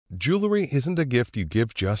Jewelry isn't a gift you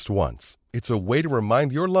give just once. It's a way to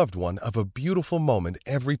remind your loved one of a beautiful moment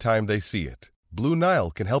every time they see it. Blue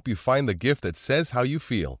Nile can help you find the gift that says how you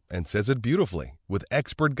feel and says it beautifully, with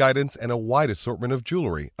expert guidance and a wide assortment of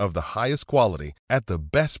jewelry of the highest quality at the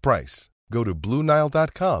best price. Go to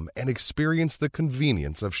BlueNile.com and experience the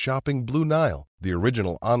convenience of shopping Blue Nile, the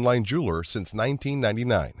original online jeweler since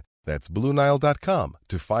 1999. That's BlueNile.com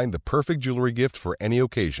to find the perfect jewelry gift for any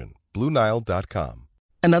occasion. BlueNile.com.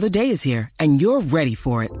 Another day is here, and you're ready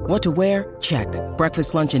for it. What to wear? Check.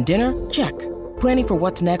 Breakfast, lunch, and dinner? Check. Planning for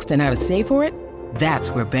what's next and how to save for it?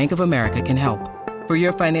 That's where Bank of America can help. For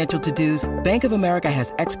your financial to-dos, Bank of America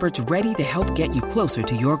has experts ready to help get you closer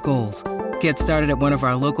to your goals. Get started at one of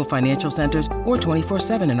our local financial centers or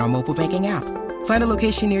 24/7 in our mobile banking app. Find a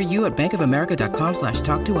location near you at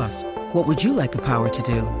bankofamerica.com/talktous. What would you like the power to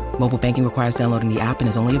do? Mobile banking requires downloading the app and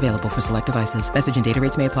is only available for select devices. Message and data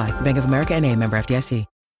rates may apply. Bank of America N.A., member FDIC.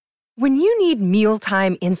 When you need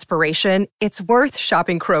mealtime inspiration, it's worth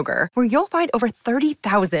shopping Kroger, where you'll find over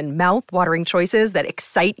 30,000 mouth-watering choices that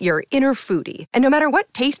excite your inner foodie. And no matter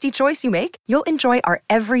what tasty choice you make, you'll enjoy our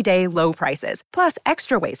everyday low prices, plus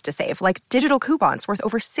extra ways to save, like digital coupons worth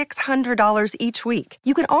over $600 each week.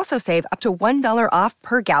 You can also save up to $1 off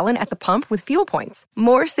per gallon at the pump with fuel points.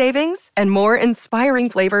 More savings and more inspiring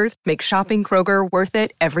flavors make shopping Kroger worth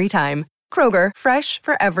it every time. Kroger, fresh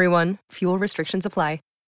for everyone. Fuel restrictions apply.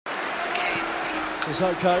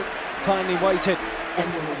 Sissoko finally waited.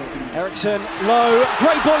 Ericsson low,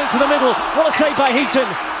 great ball into the middle. What a save by Heaton.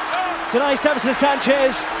 Denies Davinson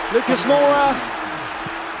Sanchez, Lucas Moura,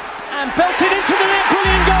 and belted into the net.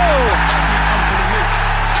 Brilliant goal.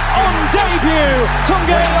 On debut,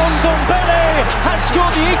 Tunge Ndombele has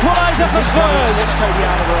scored the equaliser for Spurs.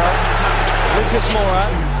 Lucas Moura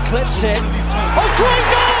clips it. Oh, great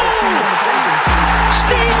goal!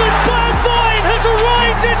 Steven Bergwijn has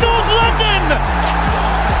arrived in North London!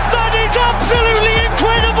 That is absolutely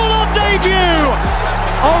incredible on debut!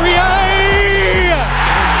 Aurier!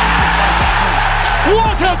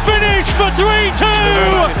 What a finish for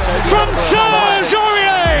 3-2 from Serge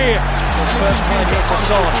Aurier! First time here to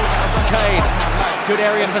Son. Kane. Good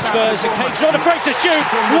area for Spurs, and Kane's not afraid to shoot.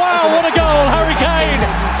 Wow, what a goal, Harry Kane!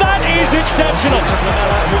 That is exceptional.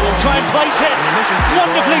 Lamela, who will try and place it.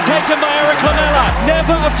 Wonderfully taken by Eric Lamela.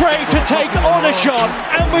 Never afraid to take on a shot,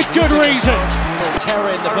 and with good reason.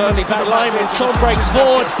 Terror in the Burnley back line when Son breaks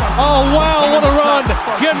forward. Oh wow, what a run!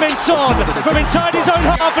 Heung-min Son from inside his own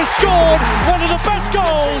half has scored one of the best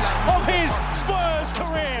goals of his Spurs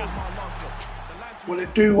career. What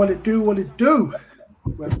it do, what it do, what it do.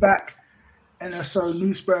 We're back. NSO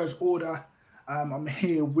New Spurs Order. I'm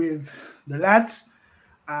here with the lads.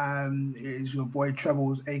 It is your boy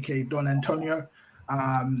Trebles, aka Don Antonio.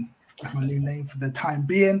 My new name for the time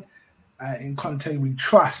being. In Conte we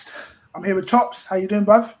trust. I'm here with Tops. How you doing,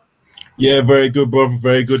 bruv? Yeah, very good, brother.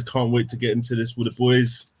 Very good. Can't wait to get into this with the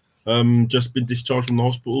boys. Just been discharged from the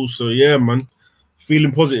hospital, so yeah, man.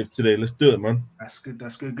 Feeling positive today. Let's do it, man. That's good.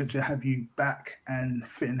 That's good. Good to have you back and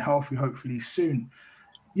fit and healthy, hopefully soon.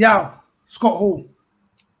 Yeah, Scott Hall.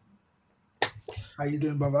 How you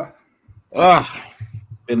doing, brother?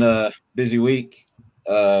 Been a busy week.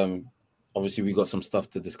 Obviously, we got some stuff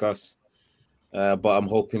to discuss, but I'm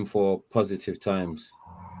hoping for positive times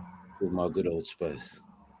with my good old Spurs.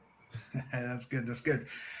 That's good. That's good.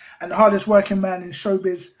 And the hardest working man in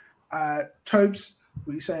showbiz, Tobes.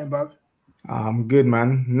 What are you saying, bruv? I'm good,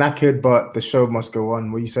 man. Knackered, but the show must go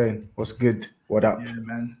on. What are you saying? What's good? What up? Yeah,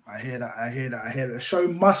 man. I hear that. The show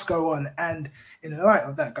must go on. And in the light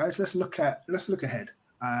of that, guys, let's look ahead.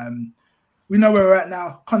 We know where we're at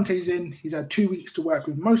now. Conte's in. He's had 2 weeks to work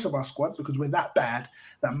with most of our squad because we're that bad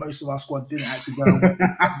that most of our squad didn't actually go away.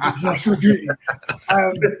 It's national duty.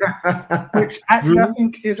 Which actually I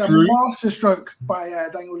think is a masterstroke by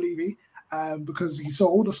Daniel Levy. Because he saw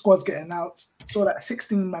all the squads get announced, saw that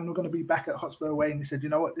 16 men were going to be back at Hotspur away, and he said, you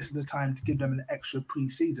know what, this is the time to give them an extra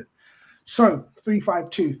pre-season. So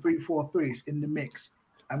 3-5-2, 3-4-3 is in the mix,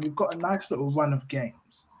 and we've got a nice little run of games.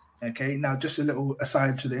 Okay, now just a little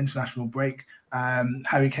aside to the international break,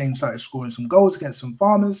 Harry Kane started scoring some goals against some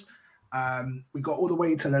Farmers. We got all the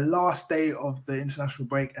way to the last day of the international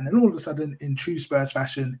break, and then all of a sudden, in true Spurs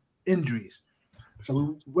fashion, injuries.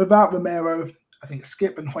 So without Romero, I think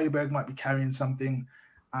Skip and Højbjerg might be carrying something.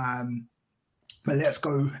 But let's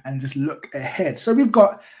go and just look ahead. So we've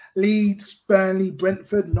got Leeds, Burnley,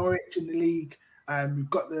 Brentford, Norwich in the league. We've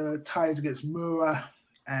got the ties against Mura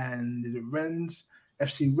and Rennes,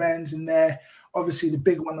 FC Rennes in there. Obviously, the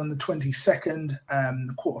big one on the 22nd,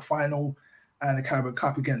 the quarterfinal, and the Carabao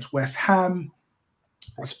Cup against West Ham.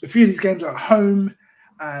 A few of these games are at home.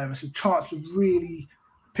 It's a chance to really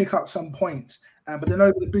pick up some points. But then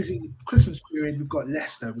over the busy Christmas period, we've got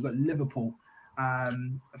Leicester, we've got Liverpool. I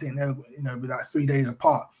think they're with like 3 days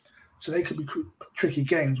apart, so they could be tricky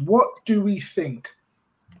games. What do we think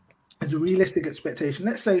is a realistic expectation?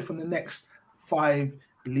 Let's say from the next 5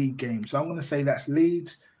 league games. So I'm going to say that's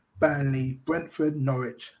Leeds, Burnley, Brentford,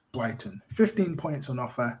 Norwich, Brighton. 15 points on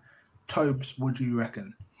offer. Tobes, what do you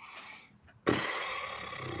reckon?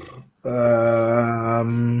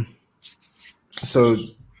 So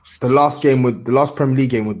the last Premier League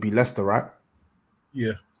game would be Leicester, right?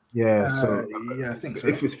 Yeah. Yeah. I think so.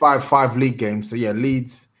 If it's 5 league games, so yeah,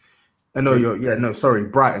 Leeds.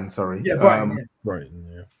 Brighton. Sorry. Yeah, Brighton.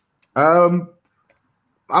 Brighton. Yeah.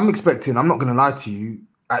 I'm expecting. I'm not going to lie to you.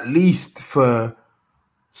 At least for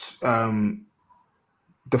the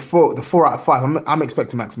 4 out of 5, I'm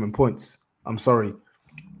expecting maximum points. I'm sorry.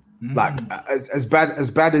 Like as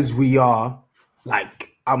bad as we are,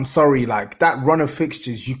 like I'm sorry, like that run of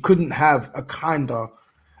fixtures, you couldn't have a kind of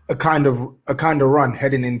run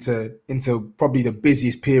heading into probably the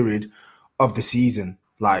busiest period of the season.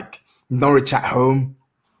 Like Norwich at home.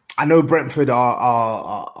 I know Brentford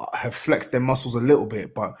have flexed their muscles a little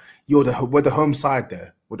bit, but we're the home side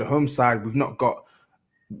there. We're the home side. We've not got.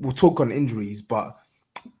 We'll talk on injuries, but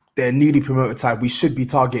they're newly promoted side. We should be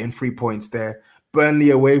targeting 3 points there.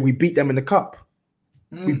 Burnley away, we beat them in the cup.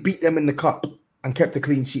 We beat them in the cup and kept a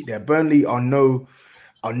clean sheet there. Burnley are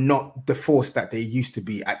not the force that they used to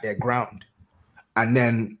be at their ground. And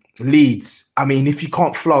then Leeds. I mean, if you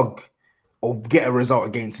can't flog or get a result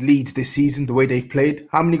against Leeds this season, the way they've played,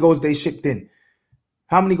 how many goals they shipped in?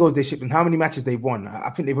 How many matches they've won? I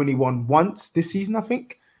think they've only won once this season, I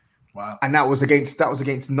think. Wow. And that was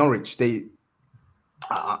against Norwich.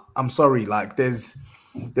 I'm sorry, like there's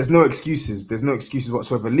no excuses. There's no excuses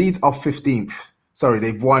whatsoever. Leeds are 15th. Sorry,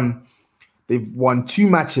 they've won 2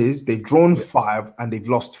 matches, they've drawn 5, and they've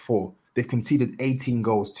lost 4. They've conceded 18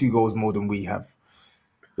 goals, 2 goals more than we have.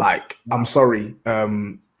 Like, I'm sorry.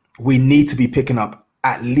 We need to be picking up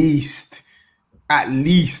at least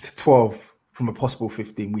 12 from a possible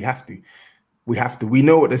 15. We have to. We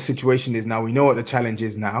know what the situation is now. We know what the challenge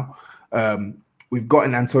is now. We've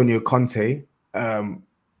gotten Antonio Conte.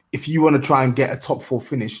 If you want to try and get a top 4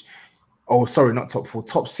 finish,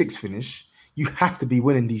 top 6 finish, you have to be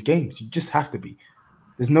winning these games. You just have to be.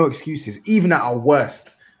 There's no excuses. Even at our worst,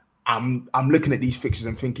 I'm looking at these fixtures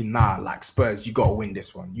and thinking, like Spurs, you got to win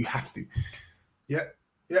this one. You have to. Yeah,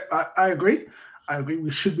 I agree.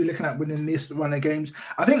 We should be looking at winning this run of games.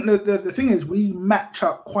 I think the thing is we match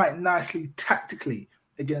up quite nicely tactically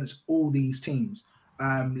against all these teams.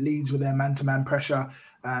 Leeds with their man-to-man pressure,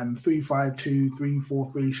 3-5-2,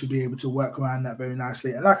 3-4-3 should be able to work around that very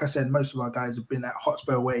nicely. And like I said, most of our guys have been at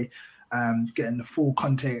Hotspur away, getting the full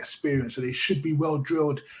Conte experience, so they should be well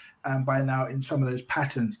drilled by now in some of those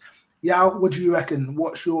patterns. Yao, what do you reckon?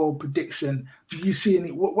 What's your prediction? Do you see any?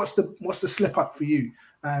 What's the slip up for you?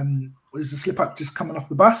 Is the slip up just coming off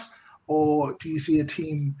the bus, or do you see a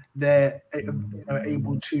team there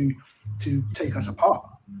able to take us apart?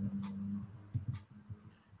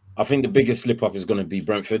 I think the biggest slip up is going to be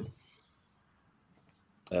Brentford.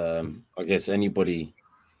 I guess anybody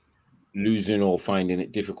losing or finding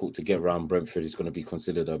it difficult to get around Brentford is going to be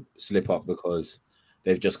considered a slip up because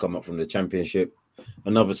they've just come up from the Championship.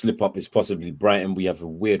 Another slip up is possibly Brighton. We have a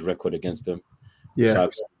weird record against them. Yeah, so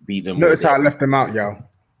beat them. Notice how I left them out, yo.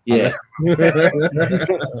 Yeah,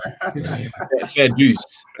 fair dues.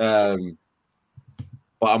 But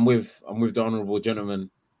I'm with the honourable gentleman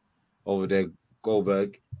over there,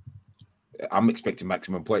 Goldberg. I'm expecting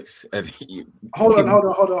maximum points. Hold on.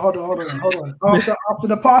 After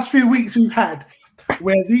the past few weeks we've had,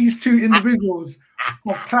 where these two individuals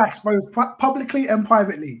have clashed both publicly and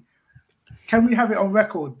privately, can we have it on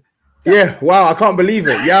record? Yeah, wow, I can't believe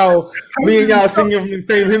it. Me and Yao singing from the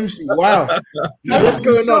same hymn sheet. Wow. What's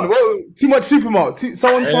going on? Whoa, too much Supermarket.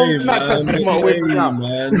 Someone snatched that Supermarket away from Yao.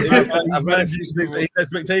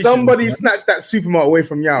 Somebody snatched that Supermarket away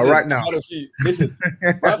from Yao right now. Listen,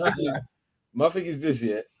 my thing is this,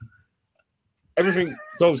 yeah. Everything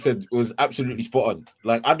Dom said was absolutely spot on.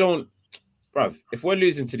 Like, if we're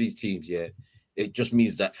losing to these teams, yeah, it just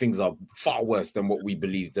means that things are far worse than what we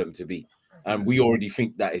believe them to be. And we already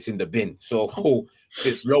think that it's in the bin. So if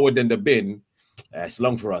it's lower than the bin, it's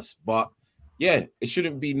long for us. But yeah, it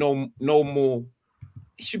shouldn't be no more.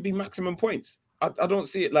 It should be maximum points. I don't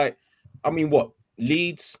see it like,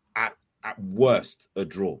 Leeds at worst a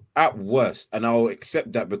draw. At worst. And I'll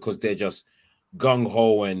accept that because they're just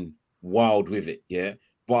gung-ho and wild with it, yeah?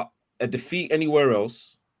 But a defeat anywhere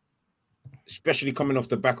else, especially coming off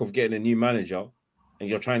the back of getting a new manager, and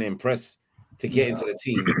you're trying to impress to get into the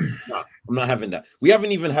team. Nah, I'm not having that. We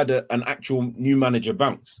haven't even had an actual new manager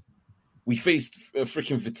bounce. We faced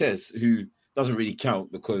freaking Vitesse, who doesn't really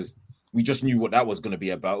count because we just knew what that was going to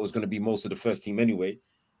be about. It was going to be most of the first team anyway.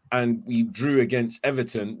 And we drew against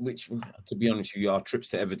Everton, which, to be honest with you, our trips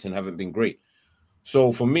to Everton haven't been great.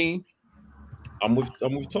 So for me, I'm with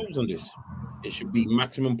Tobes on this. It should be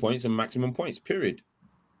maximum points and maximum points, period.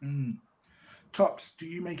 Tops, do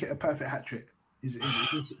you make it a perfect hat trick? Is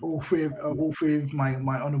this all three of my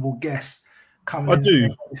honourable guests coming? I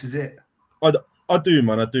do. This is it. I do,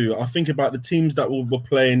 man. I do. I think about the teams that were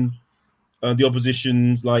playing, the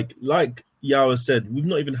oppositions. Like Yao said, we've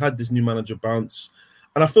not even had this new manager bounce,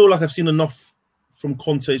 and I feel like I've seen enough from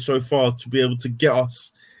Conte so far to be able to get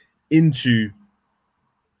us into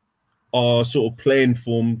our sort of playing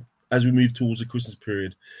form as we move towards the Christmas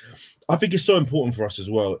period. I think it's so important for us as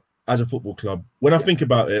well as a football club. When I think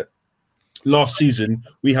about it, last season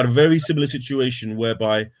we had a very similar situation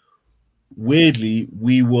whereby, weirdly,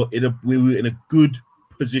 we were in a good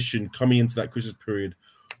position coming into that Christmas period.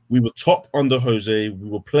 We were top under Jose. We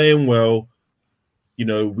were playing well. You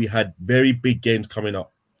know, we had very big games coming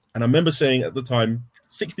up. And I remember saying at the time,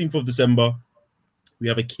 16th of December, we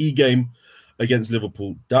have a key game against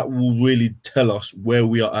Liverpool. That will really tell us where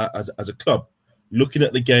we are at as a club. Looking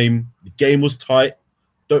at the game was tight.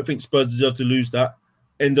 Don't think Spurs deserve to lose that.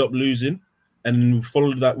 End up losing. And then we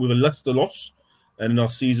followed that with a Leicester loss. And then our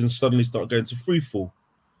season suddenly started going to free fall.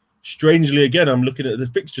 Strangely, again, I'm looking at the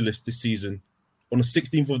fixture list this season on the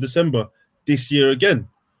 16th of December this year again.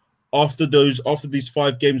 After these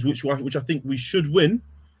 5 games, which I think we should win,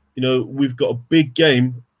 you know, we've got a big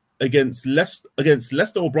game against Leicester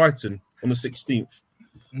or Brighton on the 16th.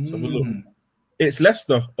 So look, it's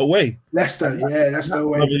Leicester away. Leicester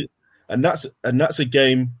away. And that's a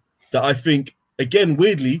game that I think, again,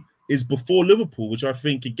 weirdly, is before Liverpool, which I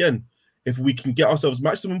think, again, if we can get ourselves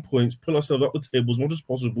maximum points, pull ourselves up the table as much as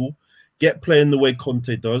possible, get playing the way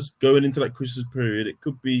Conte does, going into that Christmas period, it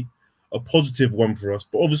could be a positive one for us.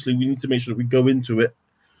 But obviously, we need to make sure that we go into it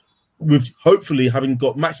with hopefully having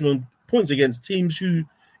got maximum points against teams who,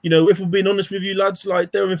 you know, if we're being honest with you, lads,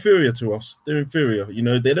 like, they're inferior to us. They're inferior. You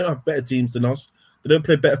know, they don't have better teams than us. They don't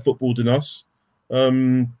play better football than us.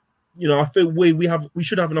 You know, I feel we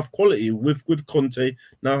should have enough quality with Conte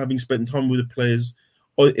now, having spent time with the players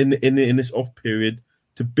in this off period,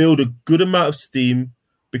 to build a good amount of steam.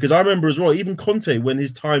 Because I remember as well, even Conte, when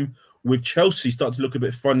his time with Chelsea started to look a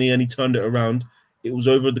bit funny and he turned it around, it was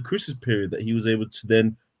over the Christmas period that he was able to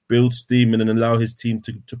then build steam and then allow his team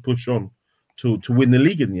to push on to win the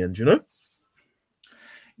league in the end, you know?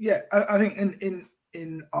 Yeah, I think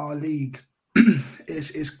in our league,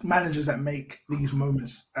 it's managers that make these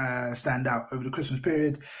moments stand out over the Christmas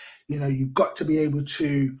period. You know, you've got to be able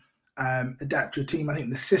to adapt your team. I think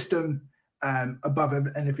the system above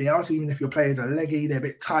anything else, even if your players are leggy, they're a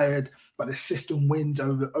bit tired, but the system wins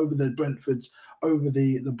over the Brentfords, over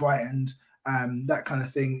the Brightons, that kind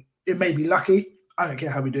of thing. It may be lucky. I don't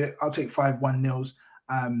care how we do it. I'll take 5-1-0s.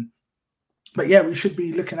 But yeah, we should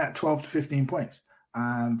be looking at 12 to 15 points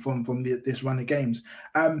from this run of games.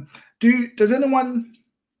 Does anyone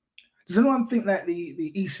think that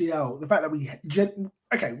the ECL, the fact that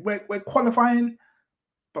we're qualifying,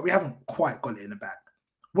 but we haven't quite got it in the bag?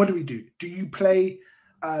 What do we do? Do you play?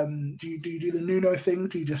 Do you do the Nuno thing?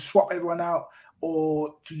 Do you just swap everyone out,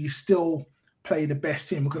 or do you still play the best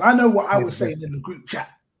team? Because I know what I was saying in the group chat.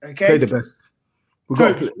 Okay, play the best.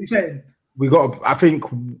 I think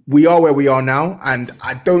we are where we are now, and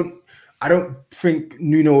I don't think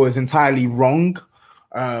Nuno is entirely wrong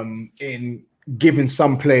in giving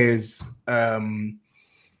some players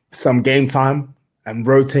some game time and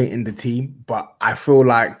rotating the team. But I feel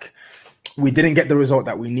like we didn't get the result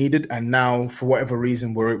that we needed, and now for whatever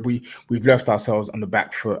reason we've left ourselves on the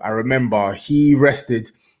back foot. I remember he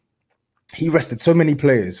rested so many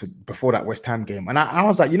players before that West Ham game, and I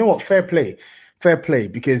was like, you know what, fair play,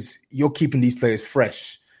 because you're keeping these players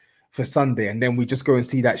fresh for Sunday, and then we just go and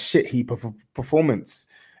see that shit heap of a performance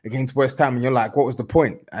against West Ham, and you're like, what was the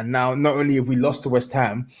point? And now not only have we lost to West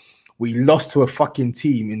Ham, we lost to a fucking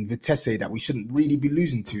team in Vitesse that we shouldn't really be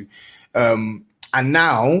losing to, and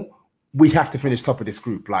now we have to finish top of this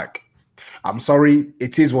group. Like, I'm sorry,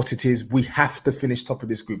 it is what it is. We have to finish top of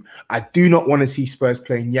this group. I do not want to see Spurs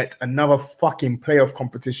playing yet another fucking playoff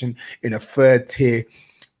competition in a third tier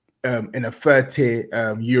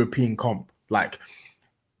European comp. Like,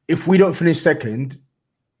 if we don't finish second,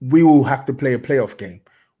 we will have to play a playoff game,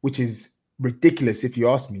 which is ridiculous if you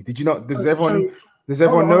ask me. Did you not? Does everyone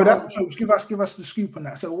know that? So give us the scoop on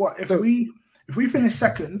that. So what if we finish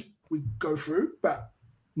second, we go through, but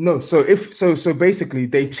No, so basically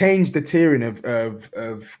they changed the tiering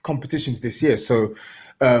of competitions this year. So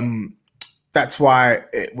that's why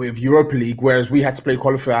with Europa League, whereas we had to play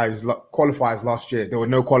qualifiers last year, there were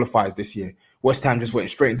no qualifiers this year. West Ham just went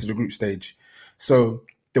straight into the group stage. So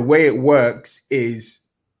the way it works is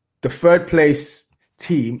the third place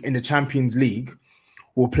team in the Champions League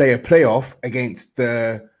will play a playoff against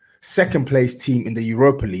the second place team in the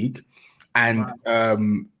Europa League, and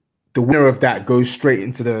the winner of that goes straight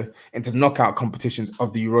into the knockout competitions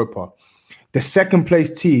of the Europa. The second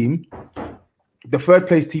place team, the third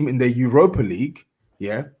place team in the Europa League,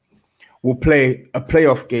 will play a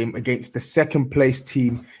playoff game against the second place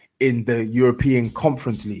team in the European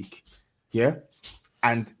Conference League,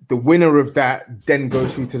 and the winner of that then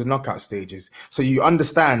goes through to the knockout stages. So you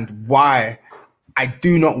understand why I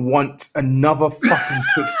do not want another fucking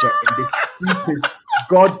fixture in this stupid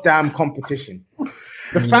goddamn competition.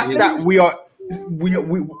 The fact that we're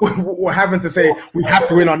having to say we have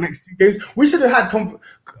to win our next 2 games, we should have had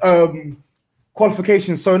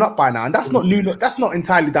qualifications sewn up by now, and that's not Nuno. That's not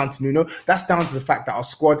entirely down to Nuno. That's down to the fact that our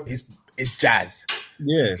squad is jazz.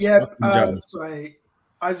 Yeah. So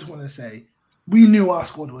I just want to say we knew our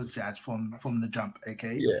squad was jazz from the jump.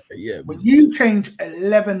 Okay. Yeah. When you change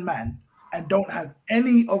 11 man and don't have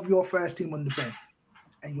any of your first team on the bench,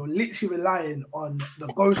 and you're literally relying on the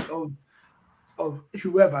ghost of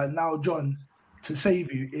whoever, now John, to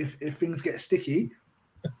save you if things get sticky,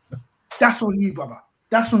 that's on you, brother.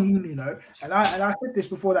 That's on you, Nuno. And I said this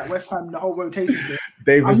before that West Ham, the whole rotation thing.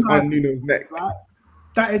 Davis on Nuno's neck. Right?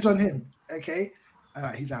 That is on him. Okay? All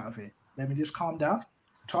right, he's out of here. Let me just calm down.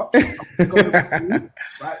 Tops.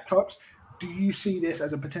 Right, Tops. Do you see this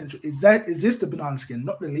as a potential? Is this the banana skin?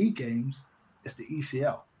 Not the league games. It's the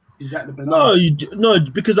ECL. Is that the banana? No,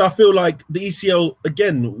 because I feel like the ECL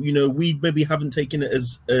again. We maybe haven't taken it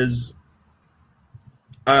as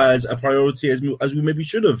a priority as we maybe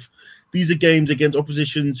should have. These are games against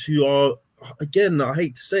oppositions who are, again, I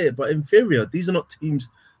hate to say it, but inferior. These are not teams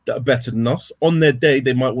that are better than us. On their day,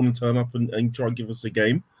 they might want to turn up and try and give us a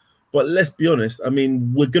game. But let's be honest. I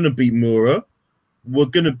mean, we're going to beat Mura. We're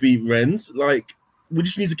going to beat Rennes. Like, we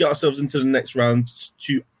just need to get ourselves into the next round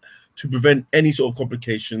to prevent any sort of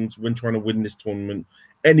complications when trying to win this tournament.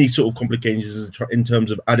 Any sort of complications in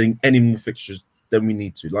terms of adding any more fixtures than we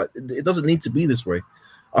need to. Like, it doesn't need to be this way.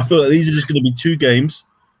 I feel like these are just going to be 2 games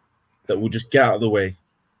that will just get out of the way.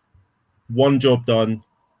 One job done,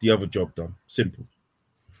 the other job done. Simple.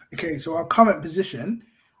 Okay, so our current position,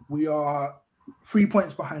 we are 3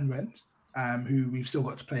 points behind Rennes, who we've still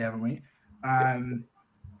got to play, haven't we?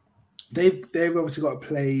 They've obviously got to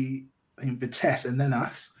play, I think, Vitesse and then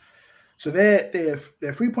us. So they're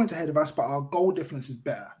 3 points ahead of us, but our goal difference is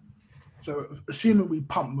better. So assuming we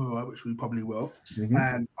pump Mura, which we probably will,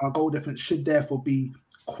 our goal difference should therefore be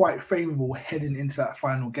quite favourable heading into that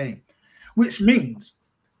final game, which means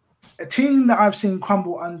a team that I've seen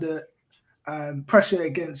crumble under pressure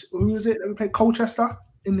against, who was it that we played, Colchester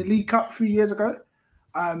in the League Cup 3 years ago?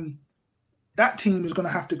 That team is going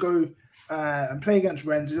to have to go and play against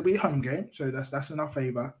Rennes. It'll be a home game, so that's in our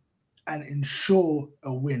favour, and ensure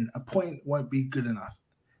a win. A point won't be good enough.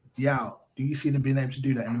 Yao, do you see them being able to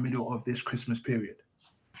do that in the middle of this Christmas period?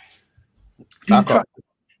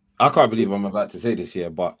 I can't believe I'm about to say this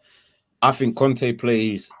here, but I think Conte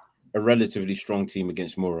plays a relatively strong team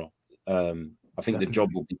against Mura. I think the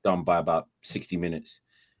job will be done by about 60 minutes,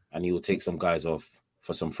 and he will take some guys off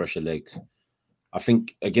for some fresher legs. I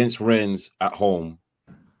think against Rennes at home,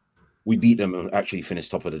 we beat them and actually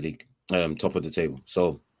finished top of the league, top of the table.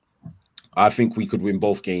 So I think we could win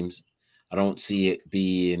both games. I don't see it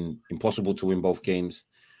being impossible to win both games.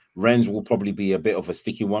 Rennes will probably be a bit of a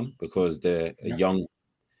sticky one because they're a young,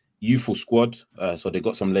 youthful squad. So they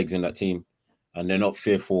got some legs in that team, and they're not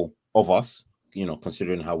fearful of us,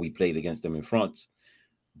 considering how we played against them in France.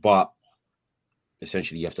 But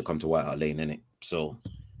essentially, you have to come to White Hart Lane, innit? So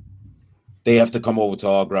they have to come over to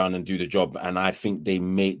our ground and do the job. And I think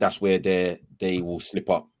that's where they will slip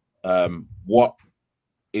up. What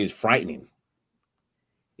is frightening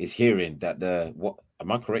is hearing that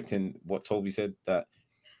am I correct in what Toby said? That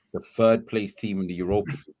the third place team in the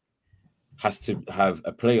Europa has to have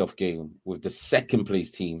a playoff game with the second place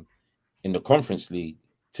team in the Conference League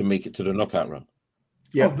to make it to the knockout round.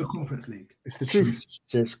 Yeah, of the Conference League. It's the truth.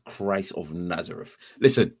 Jesus Christ of Nazareth.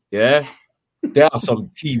 Listen, there are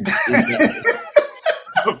some teams in there.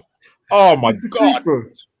 Oh my God, bro.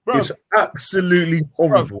 It's absolutely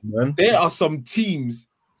horrible, man. There are some teams,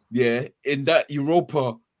 in that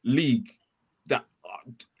Europa League that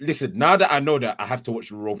listen, now that I know that, I have to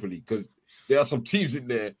watch Europa League because there are some teams in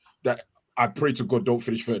there that I pray to God don't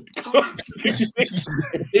finish third.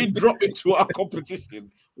 They drop into our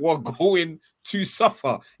competition. We're going to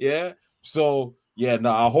suffer. Yeah. So yeah,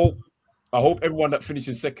 I hope everyone that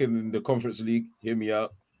finishes second in the Conference League, hear me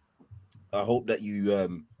out. I hope that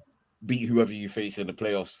you beat whoever you face in the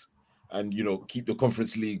playoffs, and keep the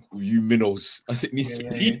Conference League with you minnows as it needs to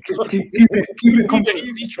be. Keep it the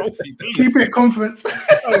easy trophy, please. Keep it conference.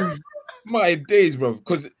 My days, bro.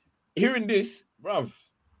 Because hearing this, bruv,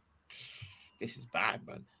 this is bad,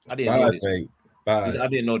 man. I didn't know this. Mate. Bad. I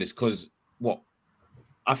didn't know this because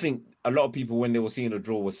I think a lot of people when they were seeing the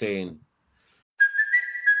draw were saying,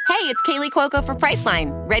 Hey, it's Kaylee Cuoco for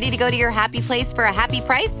Priceline. Ready to go to your happy place for a happy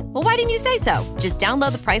price? Well, why didn't you say so? Just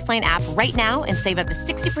download the Priceline app right now and save up to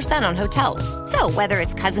 60% on hotels. So whether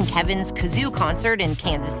it's Cousin Kevin's Kazoo Concert in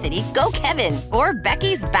Kansas City, go Kevin, or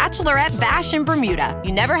Becky's Bachelorette Bash in Bermuda,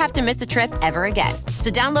 you never have to miss a trip ever again.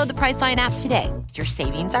 So download the Priceline app today. Your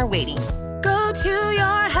savings are waiting. Go to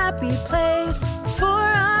your happy place for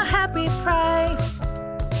a happy price.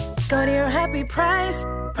 Go to your happy price,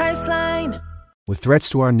 Priceline. With threats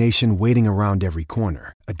to our nation waiting around every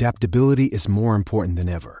corner, adaptability is more important than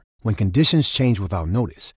ever. When conditions change without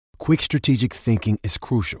notice, quick strategic thinking is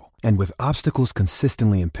crucial. And with obstacles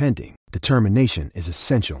consistently impending, determination is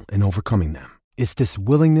essential in overcoming them. It's this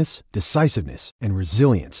willingness, decisiveness, and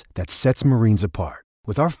resilience that sets Marines apart.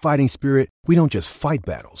 With our fighting spirit, we don't just fight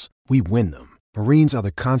battles, we win them. Marines are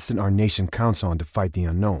the constant our nation counts on to fight the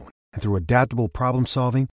unknown. And through adaptable problem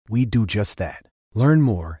solving, we do just that. Learn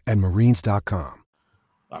more at Marines.com.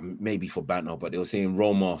 Maybe for banter, but they were saying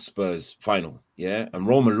Roma Spurs final, yeah? And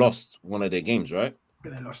Roma lost one of their games, right?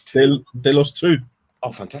 They lost two. They lost two.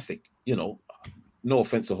 Oh, fantastic. No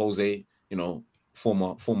offense to Jose,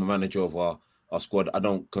 former manager of our squad. I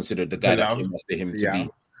don't consider the guy that came after him to be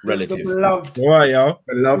relative. The beloved. All right, y'all.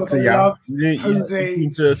 Beloved to y'all. Jose.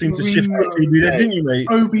 You seem to shift quickly, didn't you, mate?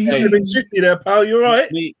 Obi. Hey, been shifty there, pal. You're right.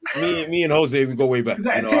 Me and Jose, we go way back.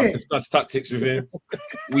 I discuss tactics with him.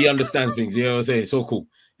 We understand things. You know what I'm saying? So cool.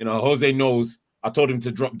 Jose knows. I told him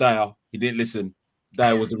to drop Dyer. He didn't listen.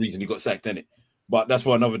 Dyer was the reason he got sacked, innit? But that's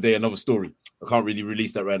for another day, another story. I can't really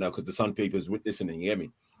release that right now because the Sun paper's listening. You hear me?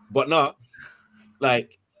 But now,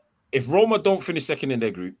 if Roma don't finish second in their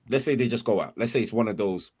group, let's say they just go out. Let's say it's one of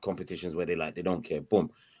those competitions where they don't care. Boom.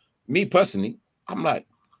 Me personally, I'm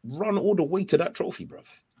run all the way to that trophy, bruv.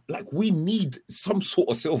 We need some sort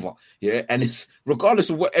of silver. Yeah. And it's regardless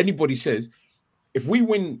of what anybody says, if we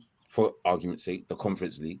win, for argument's sake, the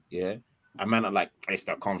Conference League, yeah, a man are it's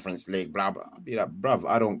the Conference League, blah, blah. I'll be bruv,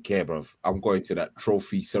 I don't care, bruv. I'm going to that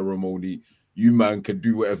trophy ceremony. You man can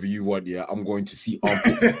do whatever you want, yeah. I'm going to see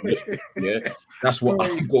armpits. Yeah, that's what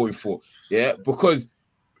I'm going for. Yeah, because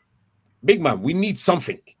big man, we need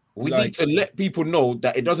something. We need to let people know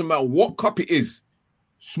that it doesn't matter what cup it is,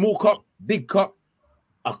 small cup, big cup,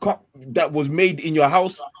 a cup that was made in your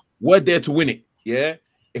house, we're there to win it. Yeah.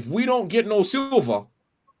 If we don't get no silver,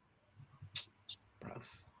 bruv,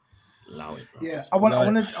 allow it, bruv. Yeah, I want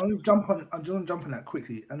to jump on that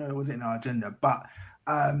quickly. I know it wasn't in our agenda, but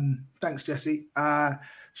thanks, Jesse.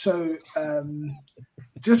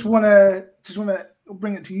 Just want to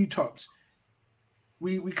bring it to you, Tops.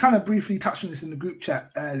 We kind of briefly touched on this in the group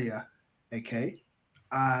chat earlier. Okay,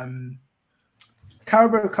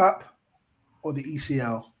 Carabao Cup or the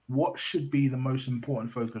ECL? What should be the most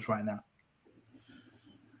important focus right now?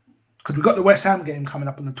 Because we've got the West Ham game coming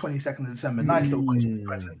up on the 22nd of December. Nice little Christmas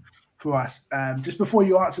present for us. Just before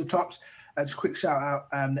you answer, Tops, just a quick shout out.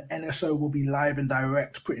 The NSO will be live and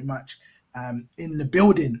direct pretty much in the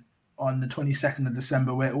building on the 22nd of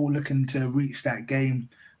December. We're all looking to reach that game.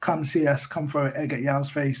 Come see us, come throw an egg at Yao's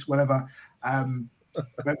face, whatever.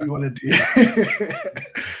 Whatever you want to do.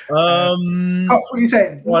 What are you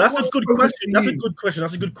saying? Well, that's a good question. That's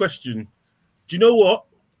a good question. Do you know what?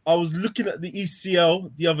 I was looking at the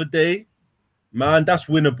ECL the other day. Man, that's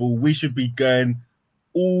winnable. We should be going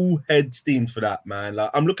all head steam for that, man.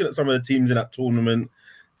 I'm looking at some of the teams in that tournament.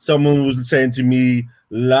 Someone was saying to me,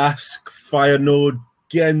 Lask, Feyenoord,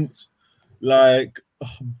 Ghent,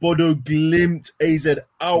 Bodo Glimt, AZ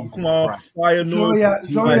Alkmaar,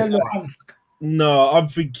 Feyenoord. No, I'm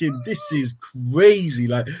thinking this is crazy.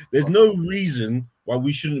 There's no reason why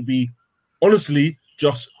we shouldn't be, honestly,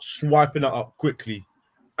 just swiping it up quickly.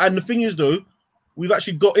 And the thing is, though, we've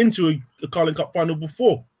actually got into a Carling Cup final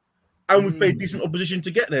before, and we've played decent opposition to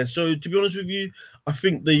get there. So, to be honest with you, I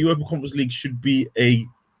think the Europa Conference League should be I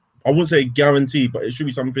wouldn't say a guarantee, but it should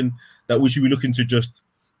be something that we should be looking to just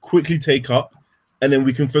quickly take up, and then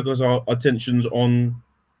we can focus our attentions on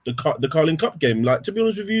the Carling Cup game. To be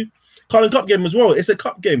honest with you, Carling Cup game as well. It's a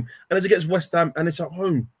cup game, and it's against West Ham, and it's at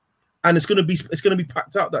home. and it's gonna be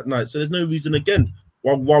packed out that night. So there's no reason again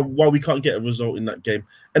why we can't get a result in that game.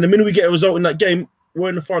 And the minute we get a result in that game, we're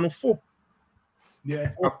in the final four.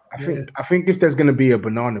 Yeah, I think if there's gonna be a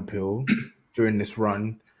banana peel during this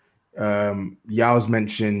run, Yao's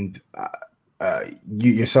mentioned.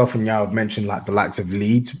 You yourself and Yao have mentioned like the likes of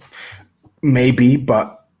Leeds, maybe,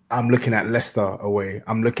 but I'm looking at Leicester away.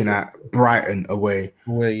 I'm looking at Brighton away.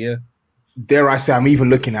 Yeah. Dare I say, I'm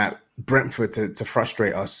even looking at Brentford to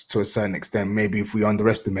frustrate us to a certain extent, maybe if we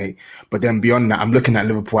underestimate. But then beyond that, I'm looking at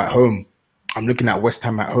Liverpool at home. I'm looking at West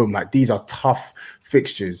Ham at home. Like, these are tough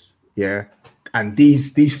fixtures, yeah? And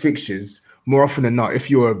these fixtures, more often than not,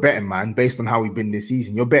 if you're a betting man, based on how we've been this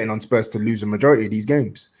season, you're betting on Spurs to lose a majority of these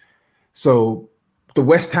games. So the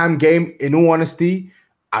West Ham game, in all honesty,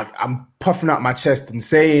 I'm puffing out my chest and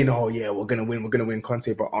saying, "Oh yeah, we're gonna win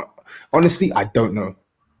Conte." But honestly, I don't know.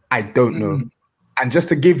 And just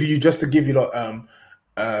to give you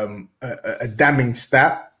a damning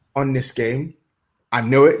stat on this game, I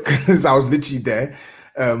know it because I was literally there.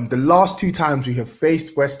 The last 2 times we have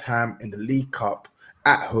faced West Ham in the League Cup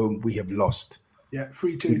at home, we have lost. Yeah,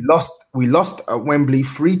 3-2. We lost at Wembley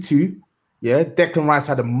 3-2. Yeah, Declan Rice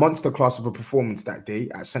had a monster class of a performance that day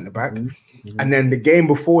at centre-back. Mm-hmm. And then the game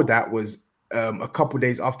before that was a couple of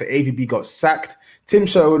days after AVB got sacked. Tim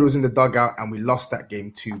Sherwood was in the dugout and we lost that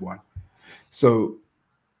game 2-1. So,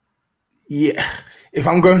 yeah, if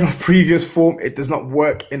I'm going off previous form, it does not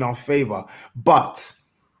work in our favour. But,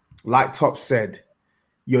 like Top said,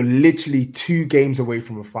 you're literally 2 games away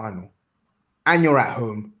from a final. And you're at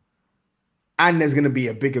home. And there's going to be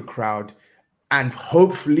a bigger crowd. And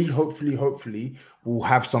hopefully, we'll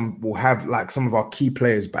have like some of our key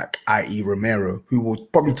players back, i.e. Romero, who we'll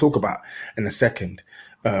probably talk about in a second.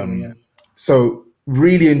 So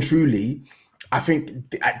really and truly, I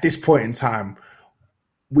think at this point in time,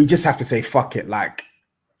 we just have to say, fuck it. Like,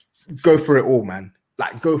 go for it all, man.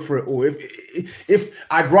 Like, go for it all. If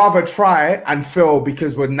I'd rather try and fail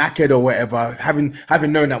because we're knackered or whatever, having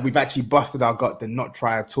known that we've actually busted our gut, than not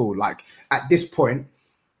try at all. Like, at this point,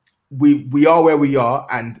 we are where we are,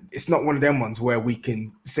 and it's not one of them ones where we can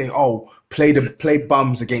say, "Oh, play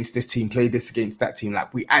bums against this team, play this against that team."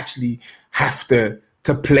 Like, we actually have to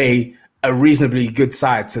play a reasonably good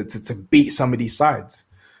side to beat some of these sides.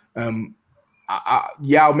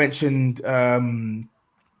 Yao mentioned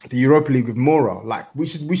the Europa League with Mora. Like, we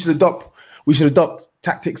should adopt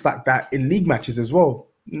tactics like that in league matches as well.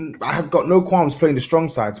 I have got no qualms playing the strong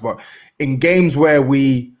sides, but in games where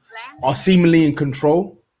we are seemingly in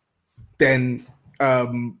control, then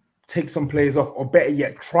take some players off, or better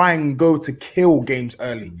yet, try and go to kill games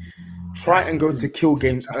early.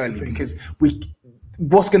 Because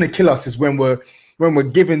what's going to kill us is when we're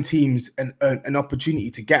giving teams an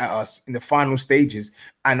opportunity to get at us in the final stages,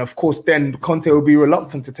 and of course, then Conte will be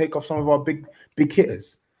reluctant to take off some of our big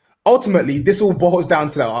hitters. Ultimately, this all boils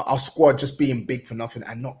down to our squad just being big for nothing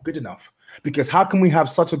and not good enough. Because how can we have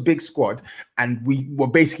such a big squad and we will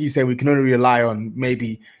basically say we can only rely on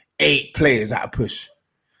maybe 8 players at a push?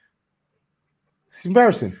 It's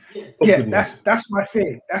embarrassing. Yeah, that's my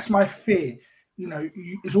fear. That's my fear. You know,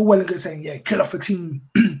 it's all well and good saying, yeah, kill off a team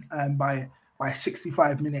by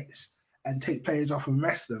 65 minutes and take players off and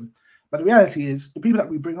rest them. But the reality is, the people that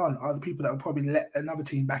we bring on are the people that will probably let another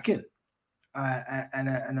team back in, and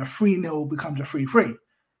a 3-0 becomes a 3-3.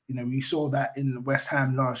 You know, we saw that in West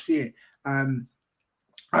Ham last year.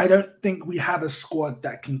 I don't think we have a squad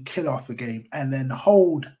that can kill off a game and then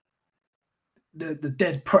hold the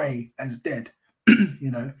dead prey as dead.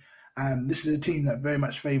 You know, this is a team that very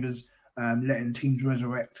much favours letting teams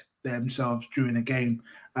resurrect themselves during a game,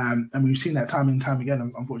 and we've seen that time and time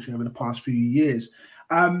again, unfortunately, over the past few years.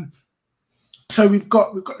 So we've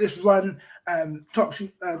got this run.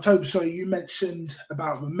 Toby, sorry, you mentioned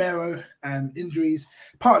about Romero injuries.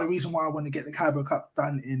 Part of the reason why I want to get the Carabao Cup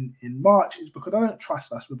done in March is because I don't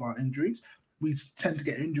trust us with our injuries. We tend to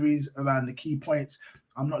get injuries around the key points.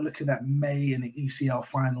 I'm not looking at May and the ECL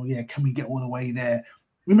final. Yeah, can we get all the way there?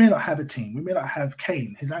 We may not have a team. We may not have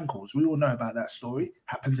Kane, his ankles. We all know about that story.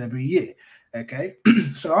 Happens every year. Okay,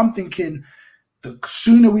 so I'm thinking the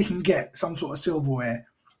sooner we can get some sort of silverware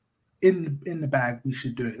in the bag, we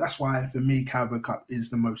should do it. That's why, for me, Carabao Cup is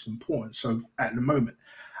the most important. So at the moment,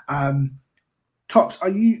 Tops, are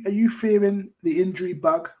you fearing the injury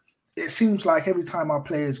bug? It seems like every time our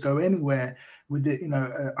players go anywhere with it,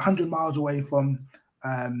 100 miles away from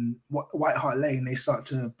White Hart Lane, they start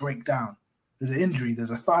to break down. There's an injury.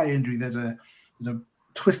 There's a thigh injury. There's a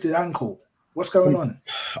twisted ankle. What's going on?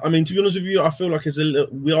 I mean, to be honest with you, I feel like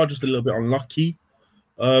we are just a little bit unlucky.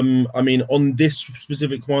 I mean, on this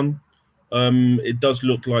specific one, it does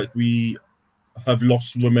look like we have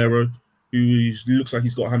lost Romero, who looks like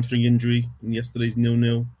he's got a hamstring injury in yesterday's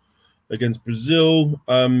 0-0 against Brazil.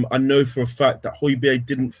 I know for a fact that Højbjerg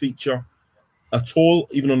didn't feature at all,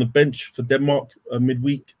 even on the bench for Denmark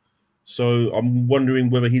midweek. So I'm wondering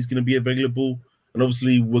whether he's going to be available. And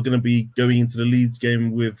obviously, we're going to be going into the Leeds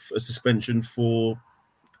game with a suspension for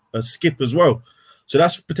a Skip as well. So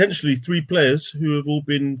that's potentially 3 players who have all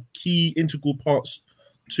been key integral parts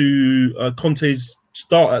to Conte's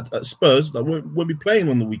start at Spurs that won't be playing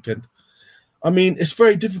on the weekend. I mean, it's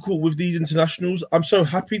very difficult with these internationals. I'm so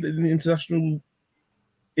happy that the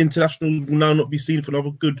internationals will now not be seen for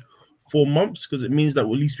another good 4 months, because it means that at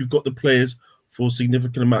least we've got the players for a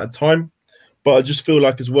significant amount of time. But I just feel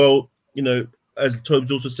like as well, as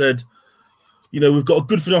Tobes also said, we've got a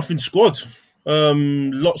good for nothing squad.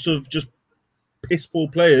 Lots of just piss poor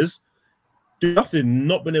players do nothing,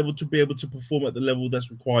 not been able to perform at the level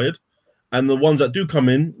that's required. And the ones that do come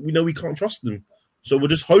in, we know we can't trust them. So we're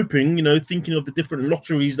just hoping, thinking of the different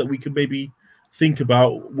lotteries that we could maybe think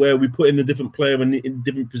about, where we put in a different player in a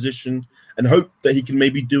different position and hope that he can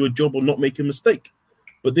maybe do a job or not make a mistake.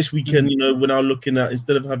 But this weekend, we're now looking at,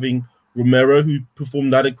 instead of having Romero, who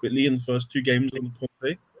performed adequately in the first 2 games on the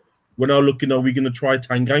Conte, we're now looking, are we going to try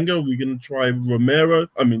Tanganga? Are we going to try Romero?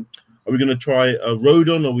 Are we going to try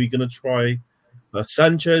Rodon? Are we going to try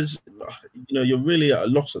Sanchez? You're really at a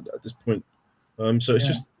loss at this point. So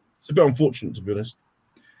it's a bit unfortunate, to be honest.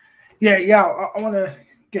 Yeah. I want to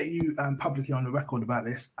get you publicly on the record about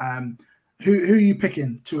this. Who are you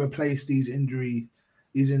picking to replace these injuries?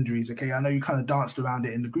 Okay, I know you kind of danced around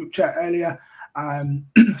it in the group chat earlier.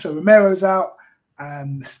 So Romero's out,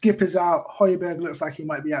 Skip is out, Højbjerg looks like he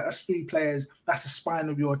might be out. That's 3 players. That's the spine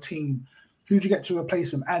of your team. Who do you get to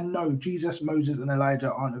replace them? And no, Jesus, Moses, and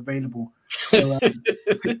Elijah aren't available. So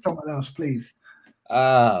pick someone else, please.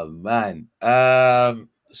 Man.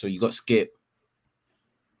 So you got Skip,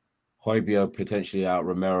 Højbjerg potentially out,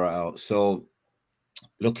 Romero out. So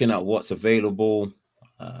looking at what's available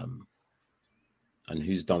and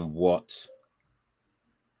who's done what,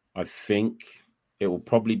 I think it will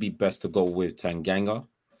probably be best to go with Tanganga.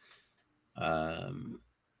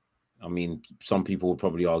 Some people would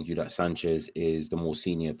probably argue that Sanchez is the more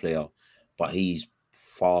senior player, but he's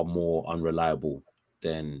far more unreliable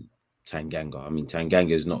than Tanganga.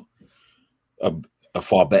 Tanganga is not a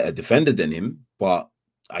far better defender than him, but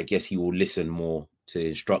I guess he will listen more to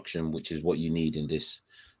instruction, which is what you need in this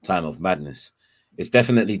time of madness. It's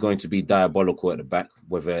definitely going to be diabolical at the back,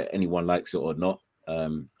 whether anyone likes it or not.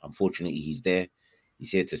 Unfortunately, he's there.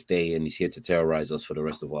 He's here to stay, and he's here to terrorize us for the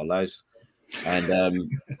rest of our lives. And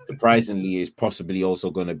surprisingly, is possibly also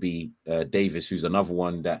going to be Davis, who's another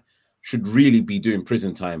one that should really be doing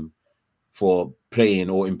prison time for playing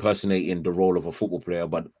or impersonating the role of a football player,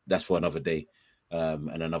 but that's for another day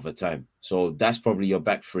and another time. So that's probably your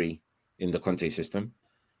back 3 in the Conte system.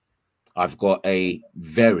 I've got a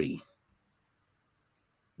very,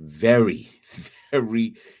 very,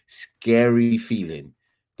 very scary feeling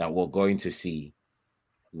that we're going to see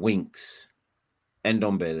Winks,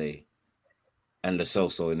 Ndombele, and Lo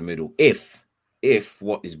Celso in the middle. If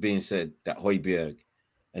what is being said, that Højbjerg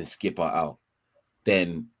and Skip are out,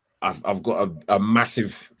 then I've got a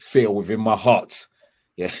massive fear within my heart.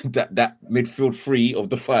 Yeah, that midfield 3 of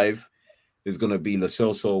the 5 is going to be Lo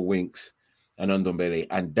Celso, Winks, and Ndombele.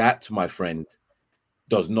 And that, my friend,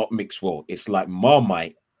 does not mix well. It's like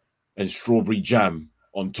Marmite and strawberry jam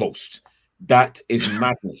on toast. That is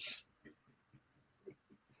madness.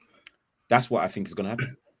 That's what I think is going to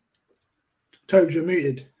happen. Tobes, you're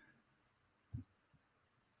muted.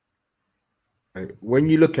 When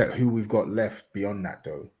you look at who we've got left beyond that,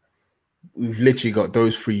 though, we've literally got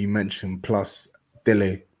those 3 you mentioned plus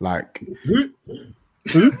Dele. Like who?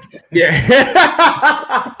 Yeah.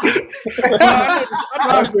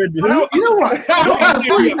 You know what?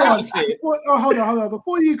 Hold on.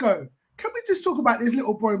 Before you go, can we just talk about this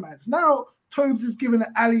little bromance? Now, Tobes is giving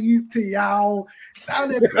an alley-oop to Yao. Now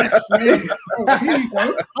they're best friends. Oh, here you go.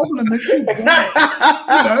 I'm going to make you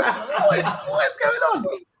what's going on?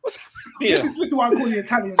 What's happening here? This is why I call you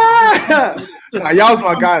Italian. Yao's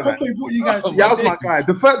my guy, man. Yao's my guy.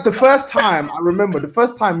 The first time, I remember,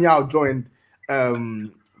 Yao joined,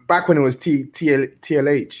 back when it was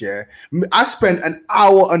TLH, yeah, I spent an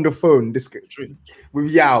hour on the phone with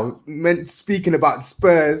Yao, speaking about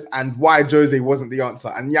Spurs and why Jose wasn't the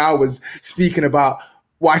answer, and Yao was speaking about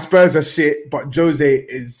why Spurs are shit, but Jose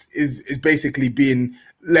is basically being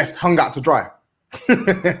hung out to dry.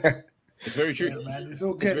 It's very true. Yeah, man. It's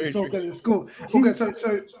all good. It's all good. It's cool. Okay, so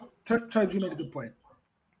Tobes, you made a good point.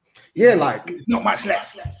 Yeah, like it's not much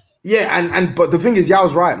left. Yeah, and but the thing is,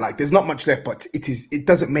 Yao's right. Like, there's not much left, but it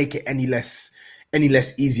doesn't make it any less any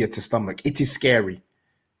less easier to stomach. It is scary.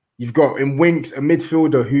 You've got in Winks a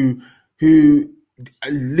midfielder who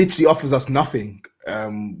literally offers us nothing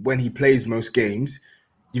when he plays most games.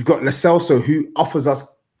 You've got Lo Celso, who offers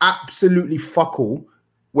us absolutely fuck all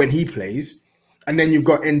when he plays. And then you've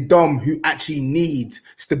got Ndom, who actually needs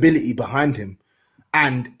stability behind him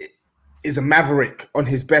and is a maverick on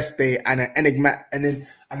his best day and an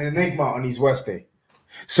enigma on his worst day.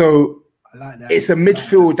 So I like that. It's a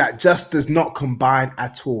midfield that just does not combine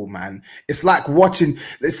at all, man. It's like watching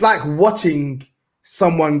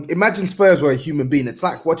someone. Imagine Spurs were a human being. It's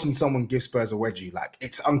like watching someone give Spurs a wedgie. Like,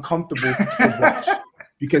 it's uncomfortable to watch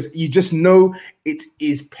because you just know it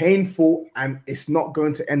is painful and it's not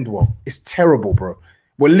going to end well. It's terrible, bro.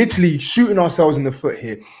 We're literally shooting ourselves in the foot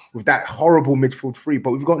here with that horrible midfield three,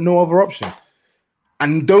 but we've got no other option.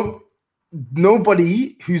 And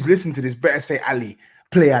nobody who's listening to this better say Ali,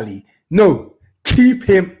 play Ali. No, keep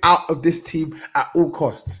him out of this team at all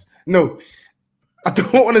costs. No, I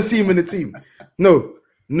don't want to see him in the team. No.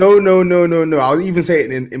 I'll even say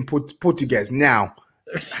it in Portuguese now.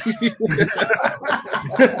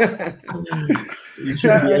 You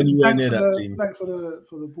shouldn't be anywhere near that team. Thanks for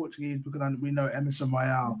the Portuguese, because we know Emerson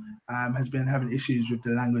Royale has been having issues with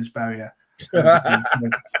the language barrier.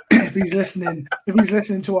 If he's listening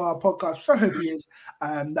to our podcast, which I hope he is,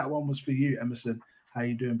 that one was for you, Emerson. How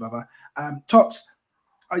you doing, brother? Tops,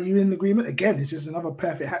 are you in agreement? Again, it's just another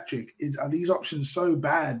perfect hat trick. Are these options so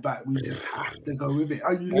bad, but we just have to go with it?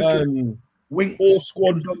 Are you looking Winks? All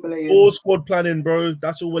squad planning, bro.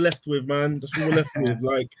 That's all we're left with, man. That's all we're left with.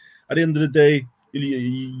 Like, at the end of the day,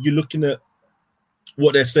 you're looking at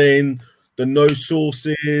what they're saying, the no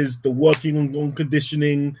sources, the working on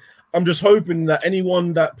conditioning. I'm just hoping that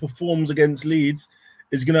anyone that performs against Leeds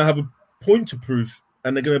is going to have a point to prove,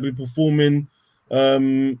 and they're going to be performing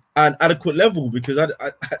an adequate level, because at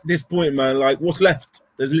this point, man, like, what's left?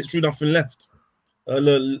 There's literally nothing left.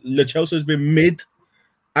 Lo Celso has been mid.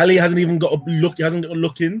 Ali hasn't even got a look. He hasn't got a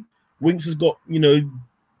look in. Winks has got,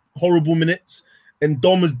 horrible minutes, and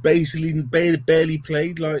Dom has basically barely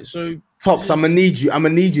played. Like, so, Tops, I'm gonna need you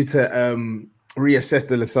to reassess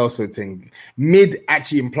the Lo Celso thing. Mid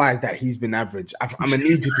actually implies that he's been average. I'm gonna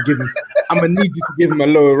need you to give him. I'm gonna need you to give him a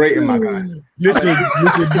lower rating, my guy. Listen.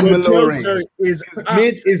 Lo is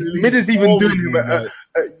mid is even doing him.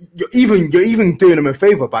 You're even doing him a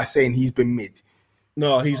favor by saying he's been mid.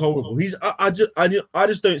 No, he's horrible. I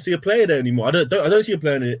just don't see a player there anymore. I don't see a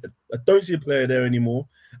player there. I don't see a player there anymore.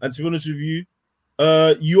 And to be honest with you,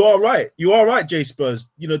 you are right. You are right, J Spurs.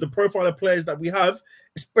 The profile of players that we have,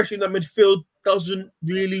 especially in that midfield, doesn't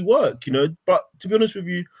really work. But to be honest with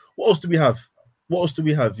you, what else do we have?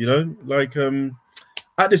 Like,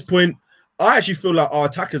 at this point, I actually feel like our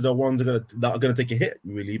attackers are ones that are gonna take a hit,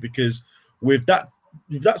 really, because with that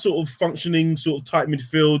sort of functioning, sort of tight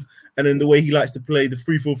midfield, and then the way he likes to play the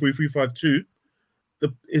 3-4-3, 3-5-2,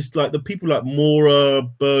 it's like the people like Mora,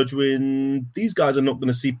 Bergwijn, these guys are not going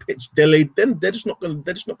to see pitch. They're just not going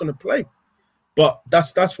to play. But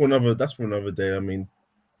that's for another day. I mean,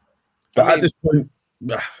 at this point,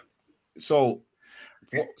 so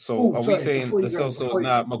are we saying the Celso is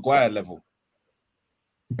now at Maguire level?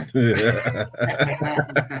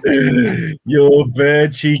 You're very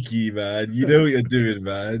cheeky, man. You know what you're doing,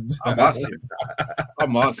 man. I'm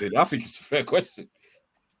asking. I think it's a fair question.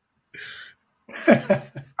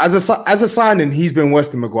 As a signing, he's been worse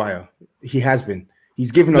than Maguire. He has been. He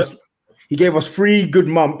gave us 3 good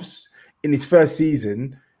months in his first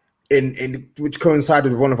season, in which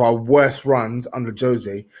coincided with one of our worst runs under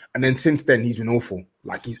Jose. And then since then, he's been awful.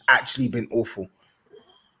 Like, he's actually been awful.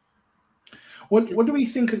 What do we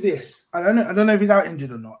think of this? I don't know if he's out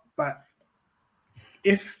injured or not, but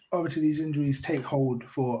if obviously these injuries take hold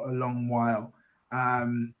for a long while,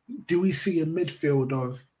 do we see a midfield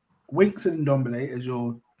of Winks and Ndombele as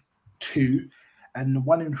your 2, and the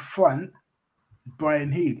one in front,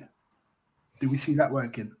 Brian Heed? Do we see that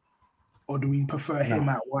working, or do we prefer him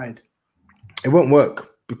out wide? It won't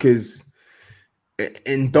work, because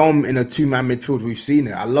in Dom in a 2-man midfield, we've seen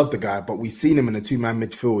it. I love the guy, but we've seen him in a 2-man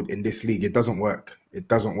midfield in this league. It doesn't work.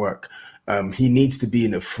 He needs to be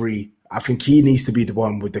in a free. I think he needs to be the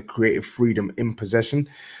one with the creative freedom in possession.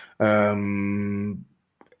 And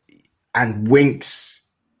Winks,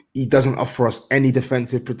 he doesn't offer us any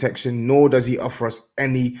defensive protection, nor does he offer us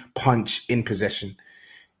any punch in possession.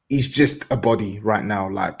 He's just a body right now.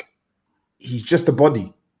 Like, he's just a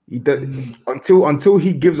body. He does, until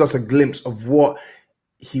he gives us a glimpse of what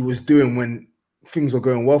he was doing when things were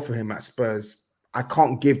going well for him at Spurs. I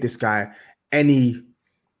can't give this guy any.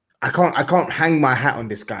 I can't hang my hat on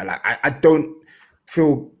this guy. Like, I don't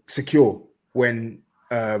feel secure when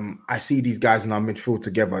I see these guys in our midfield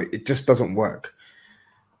together. It just doesn't work.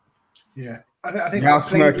 Yeah, I think now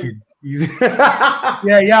smirking.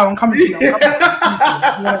 Yeah, I'm coming to you.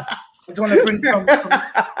 I just want to bring some.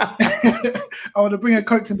 I want to bring a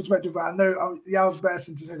coaching perspective, but I know Yao's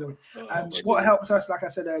bursting to say something. What helps us, like I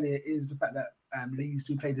said earlier, is the fact that Leeds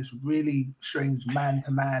do play this really strange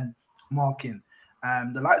man-to-man marking.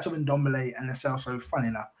 The likes of Ndombele and Lo Celso, funny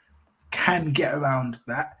enough, can get around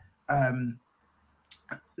that.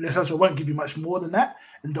 Lo Celso won't give you much more than that.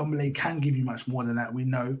 Ndombele can give you much more than that, we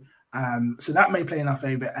know. So that may play in our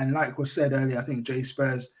favour. And like was said earlier, I think Jay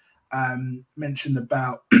Spurs mentioned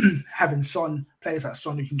about having players like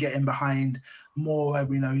Son who can get in behind more.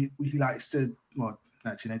 He likes to, well,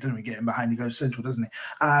 actually, he doesn't really get in behind. He goes central, doesn't he?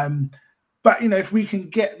 But, if we can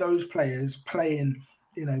get those players playing,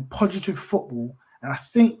 positive football, and I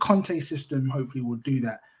think Conte's system hopefully will do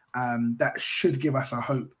that. That should give us a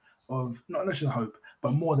hope of, not just a hope,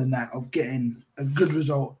 but more than that, of getting a good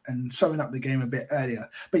result and sewing up the game a bit earlier.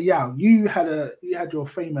 But yeah, you had your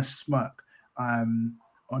famous smirk on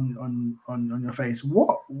your face.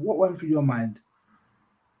 What went through your mind?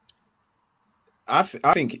 I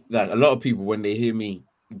think that a lot of people, when they hear me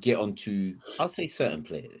get onto, I'll say certain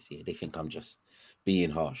players, they think I'm just being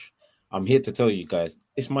harsh. I'm here to tell you guys,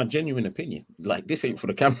 it's my genuine opinion. Like, this ain't for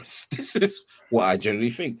the cameras. This is what I generally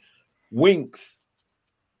think. Winks,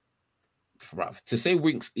 to say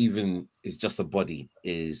Winks even is just a body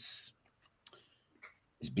is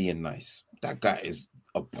being nice. That guy is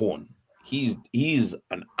a pawn. He's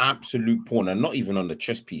an absolute pawn, and not even on the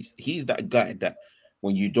chess piece. He's that guy that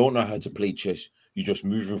when you don't know how to play chess, you just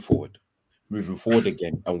moving forward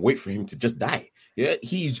again, and wait for him to just die. Yeah,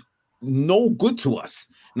 he's no good to us.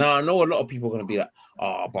 Now, I know a lot of people are going to be like,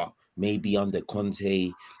 but maybe under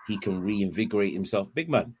Conte, he can reinvigorate himself. Big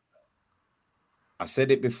man, I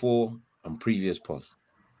said it before on previous posts.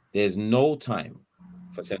 There's no time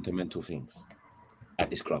for sentimental things at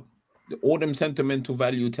this club. All them sentimental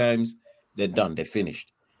value times, they're done. They're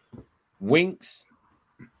finished. Winks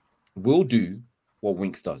will do what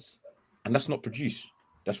Winks does, and that's not produce.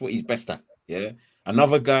 That's what he's best at. Yeah.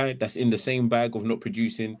 Another guy that's in the same bag of not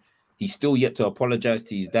producing, he's still yet to apologize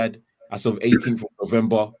to his dad as of 18th of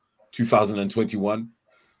November 2021.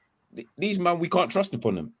 These men, we can't trust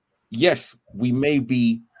upon them. Yes, we may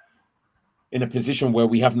be in a position where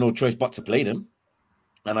we have no choice but to play them.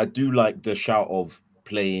 And I do like the shout of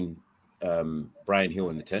playing Brian Hill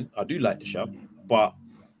in the 10. I do like the shout. But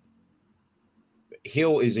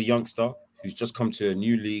Hill is a youngster who's just come to a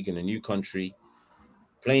new league in a new country.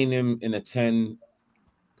 Playing him in a 10,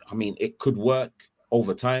 I mean, it could work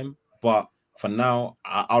over time. But for now,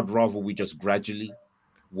 I'd rather we just gradually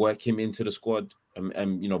work him into the squad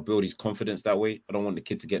and build his confidence that way. I don't want the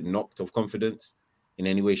kid to get knocked of confidence in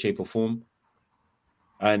any way, shape, or form.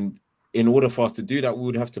 And in order for us to do that, we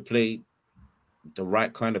would have to play the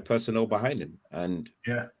right kind of personnel behind him. And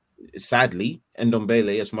sadly,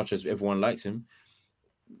 Ndombele, as much as everyone likes him,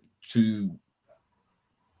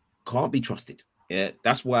 can't be trusted. Yeah,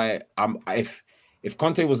 that's why if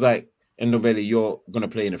Conte was like, Ndombele, you're going to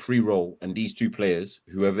play in a free role, and these two players,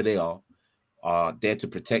 whoever they are there to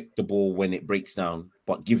protect the ball when it breaks down,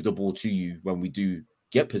 but give the ball to you when we do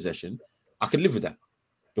get possession, I could live with that.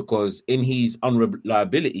 Because in his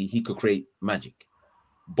unreliability, he could create magic.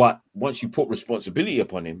 But once you put responsibility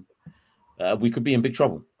upon him, we could be in big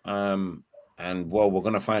trouble. And, well, we're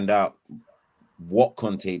going to find out what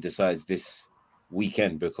Conte decides this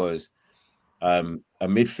weekend, because a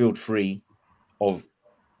midfield three of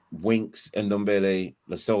Winks, Ndombele,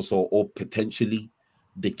 Lo Celso, or potentially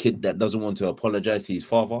the kid that doesn't want to apologize to his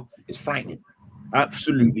father is frightening.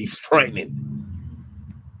 Absolutely frightening.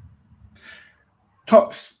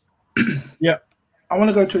 Tops. Yeah. I want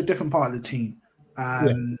to go to a different part of the team.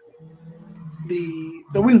 The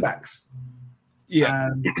wing backs. Yeah.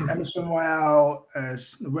 Emerson Royale,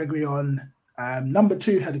 Reguilón. Number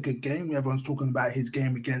 2 had a good game. Everyone's talking about his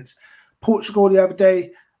game against Portugal the other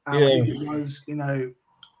day. I think it was,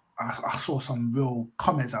 I saw some real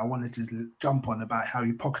comments I wanted to jump on about how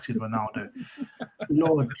he pocketed Ronaldo.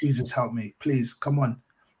 Lord Jesus help me. Please, come on.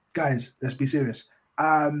 Guys, let's be serious.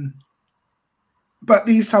 But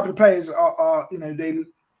these type of players are they're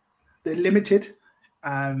limited.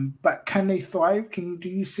 But can they thrive? Do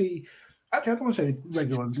you see? Actually, I don't want to say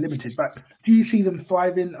Reguilón's limited, but do you see them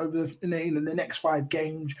thriving in the next 5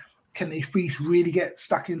 games? Can they really get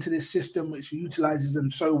stuck into this system which utilizes them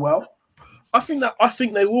so well? I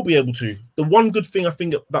think they will be able to. The one good thing I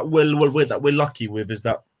think that we're lucky with is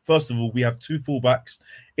that, first of all, we have 2 fullbacks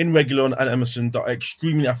in Reguilón and Emerson that are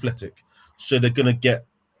extremely athletic, so they're going to get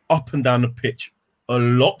up and down the pitch a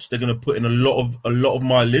lot. They're going to put in a lot of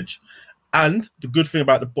mileage. And the good thing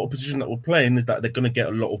about the opposition that we're playing is that they're going to get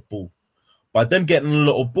a lot of ball. By them getting a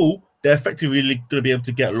lot of ball, they're effectively really going to be able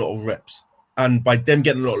to get a lot of reps. And by them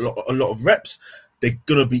getting a lot of reps, they're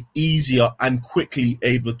going to be easier and quickly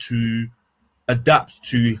able to adapt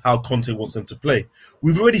to how Conte wants them to play.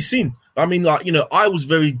 We've already seen. I mean, I was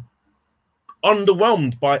very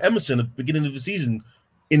underwhelmed by Emerson at the beginning of the season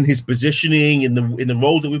in his positioning, in the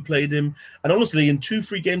role that we played him. And honestly, in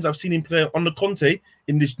 2-3 games I've seen him play under Conte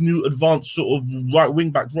in this new advanced sort of right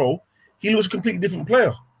wing back role, he was a completely different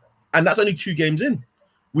player. And that's only 2 games in.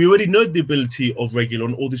 We already know the ability of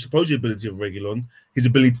Reguilón, or the supposed ability of Reguilón, his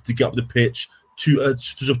ability to get up the pitch, to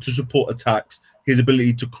support attacks, his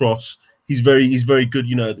ability to cross. He's very good,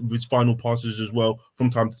 with his final passes as well from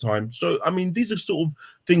time to time. So, I mean, these are sort of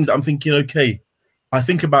things that I'm thinking, okay, I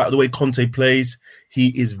think about the way Conte plays.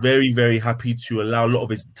 He is very, very happy to allow a lot of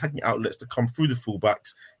his attacking outlets to come through the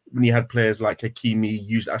fullbacks. When he had players like Hakimi,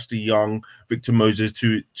 used Ashley Young, Victor Moses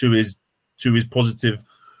to his positive,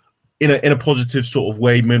 in a positive sort of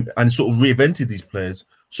way, and sort of reinvented these players.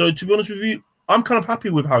 So, to be honest with you, I'm kind of happy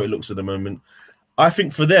with how it looks at the moment. I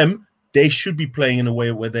think for them, they should be playing in a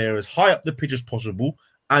way where they're as high up the pitch as possible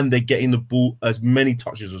and they're getting the ball as many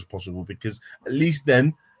touches as possible, because at least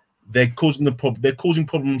then they're causing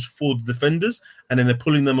problems for the defenders, and then they're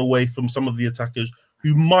pulling them away from some of the attackers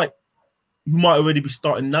who might already be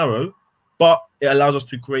starting narrow, but it allows us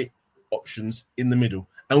to create options in the middle.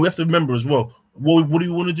 And we have to remember as well, what do we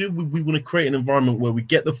want to do? We want to create an environment where we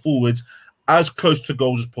get the forwards as close to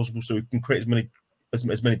goals as possible, so we can create as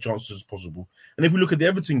many chances as possible. And if we look at the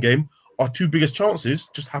Everton game, our 2 biggest chances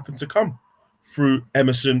just happened to come through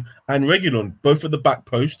Emerson and Reguilón, both at the back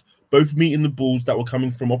post, both meeting the balls that were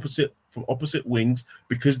coming from opposite wings,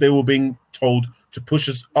 because they were being told to push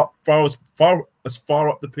us up as far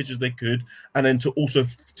up the pitch as they could, and then to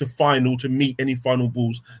meet any final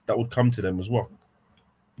balls that would come to them as well.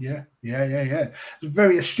 Yeah. It's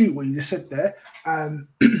very astute what you just said there.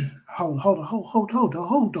 Hold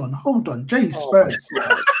on. Jay Spurs.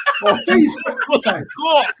 Jay Spurs. Sorry.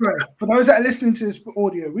 For those that are listening to this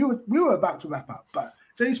audio, we were about to wrap up, but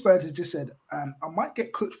Jay Spurs has just said, I might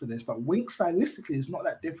get cooked for this, but Winks stylistically is not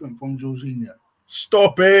that different from Jorginho.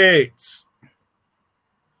 Stop it.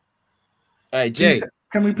 Hey, Jay.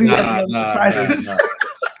 Can we please silence?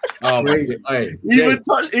 Oh, hey, even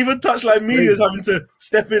touchline media is having to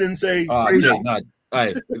step in and say,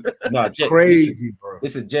 Jay, crazy, bro.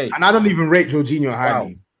 Listen, Jay, and I don't even rate Jorginho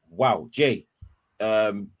highly. Wow, Jay,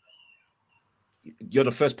 you're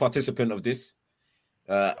the first participant of this.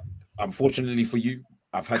 Unfortunately for you,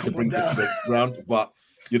 I've had to bring this to the ground, but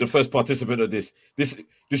you're the first participant of this. This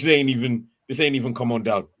ain't even come on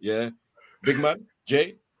down. Yeah, big man,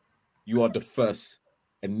 Jay, you are the first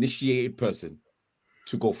initiated person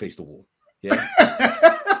to go face the wall. Yeah.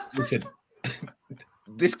 Listen,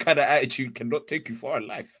 this kind of attitude cannot take you far in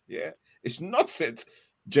life. Yeah. It's nonsense.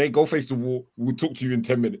 Jay, go face the wall. We'll talk to you in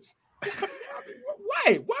 10 minutes.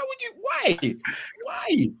 Why? Why would you?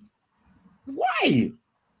 Why?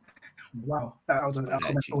 Wow. That was a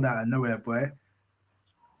comment pulled out of nowhere, boy.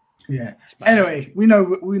 Yeah. Anyway, we know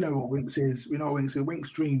what Winks is. We know what Winks is. Winks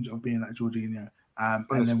dreams of being like Jorginho.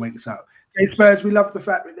 And then wakes up. Hey Spurs, we love the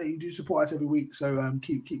fact that you do support us every week. So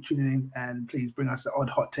keep tuning in, and please bring us the odd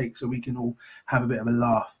hot take so we can all have a bit of a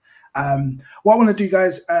laugh. What I want to do,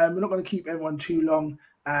 guys, we're not going to keep everyone too long.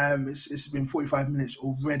 It's been 45 minutes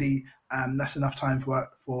already. That's enough time for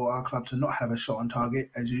our club to not have a shot on target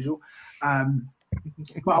as usual.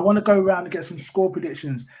 But I want to go around and get some score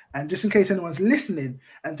predictions. And just in case anyone's listening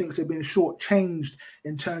and thinks they've been shortchanged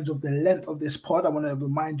in terms of the length of this pod, I want to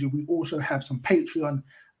remind you we also have some Patreon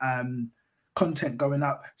content going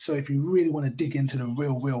up. So if you really want to dig into the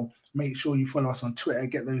real, make sure you follow us on Twitter,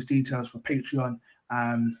 get those details for Patreon,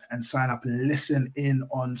 and sign up and listen in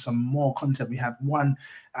on some more content. We have one.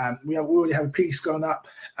 We already have a piece going up.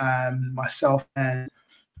 Myself and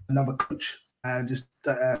another coach. Just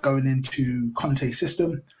going into Conte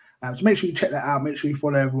system. So make sure you check that out. Make sure you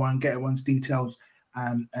follow everyone, get everyone's details,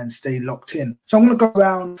 and stay locked in. So I'm going to go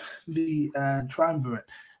around the triumvirate,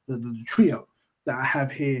 the trio that I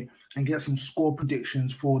have here, and get some score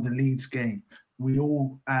predictions for the Leeds game. We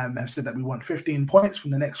all have said that we want 15 points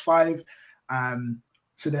from the next 5.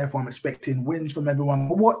 So therefore I'm expecting wins from everyone.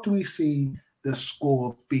 But what do we see the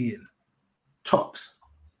score being? Tops.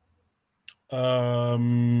 I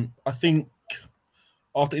think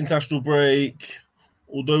after international break,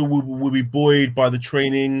 although we'll be buoyed by the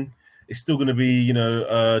training, it's still going to be,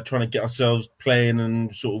 trying to get ourselves playing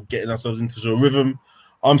and sort of getting ourselves into sort of rhythm.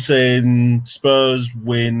 I'm saying Spurs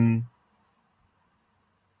win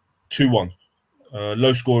 2-1.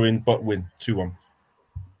 Low scoring, but win 2-1.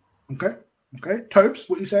 Okay. Tobes,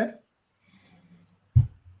 what you say?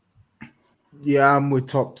 Yeah, I'm with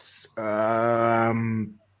Tops. I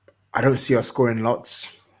don't see us scoring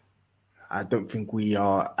lots. I don't think we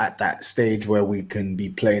are at that stage where we can be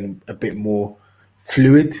playing a bit more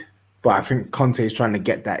fluid. But I think Conte is trying to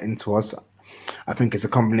get that into us. I think it's a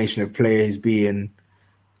combination of players being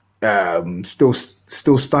still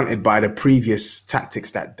stunted by the previous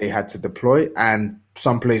tactics that they had to deploy, and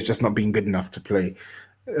some players just not being good enough to play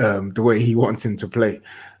the way he wants him to play.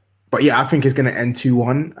 But yeah, I think it's going to end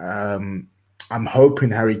 2-1. I'm hoping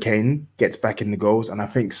Harry Kane gets back in the goals, and I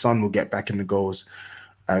think Son will get back in the goals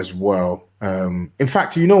as well. In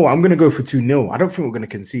fact, you know what? I'm going to go for 2-0. I don't think we're going to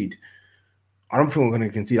concede. I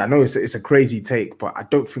know it's a crazy take, but I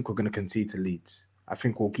don't think we're going to concede to Leeds. I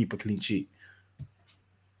think we'll keep a clean sheet.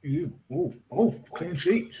 Clean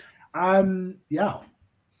sheet. Yeah.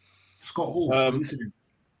 Scott Hall.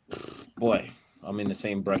 Boy, I'm in the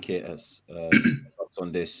same bracket as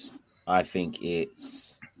on this. I think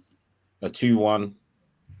it's a 2-1.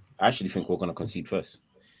 I actually think we're going to concede first,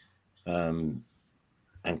 and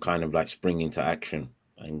kind of like spring into action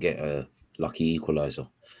and get a lucky equalizer.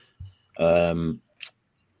 The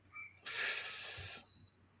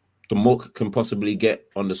Mook can possibly get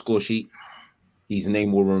on the score sheet. His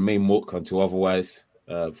name will remain Mook until otherwise.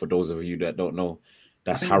 For those of you that don't know,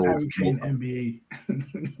 that's Harold Kane, MBE.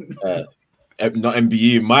 Not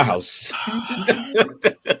MBE in my house.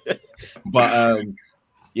 But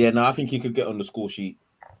I think he could get on the score sheet.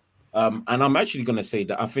 And I'm actually going to say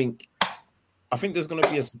that I think there's going to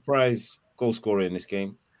be a surprise goal scorer in this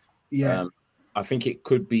game. Yeah. I think it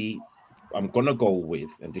could be. I'm going to go with,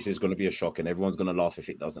 and this is going to be a shock, and everyone's going to laugh if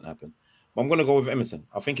it doesn't happen. But I'm going to go with Emerson.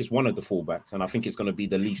 I think it's one of the fullbacks, and I think it's going to be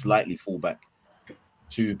the least likely fullback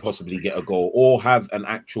to possibly get a goal or have an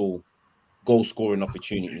actual goal scoring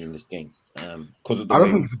opportunity in this game. Because I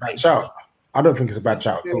don't think it's a bad shout. I don't think it's a bad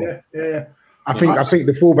shout at all. Yeah. I think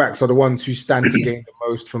the fullbacks are the ones who stand to gain the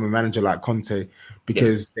most from a manager like Conte,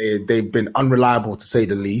 because they've been unreliable to say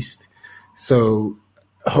the least. So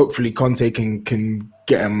hopefully Conte can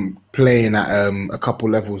get them playing at a couple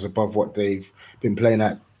levels above what they've been playing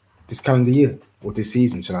at this calendar year, or this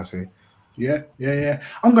season, should I say? Yeah.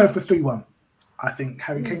 I'm going for 3-1. I think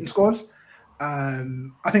Harry Kane scores. I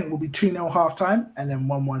think we'll be 2-0 half time and then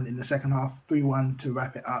 1-1 in the second half, 3-1 to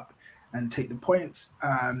wrap it up and take the points.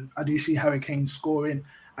 I do see Harry Kane scoring,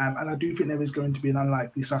 and I do think there is going to be an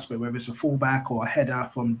unlikely suspect, whether it's a fullback or a header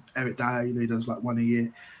from Eric Dyer. He does like one a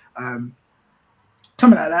year.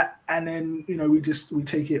 Something like that, and then we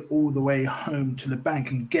take it all the way home to the bank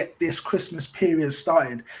and get this Christmas period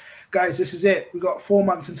started. Guys, this is it. We got 4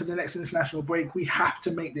 months into the next international break. We have to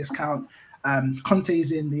make this count.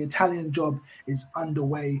 Conte's in, the Italian job is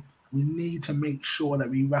underway. We need to make sure that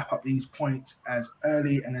we wrap up these points as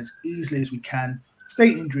early and as easily as we can, stay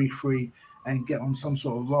injury free, and get on some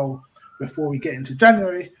sort of roll before we get into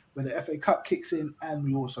January, where the FA Cup kicks in, and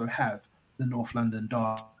we also have the North London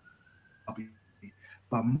derby.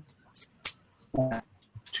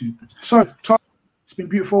 So, it's been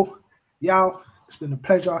beautiful. Yao, it's been a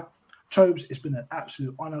pleasure. Tobes, it's been an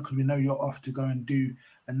absolute honor, because we know you're off to go and do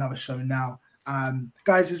another show now.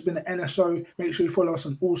 Guys, it's been an NSO. Make sure you follow us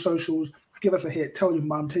on all socials. Give us a hit. Tell your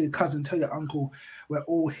mum, tell your cousin, tell your uncle. We're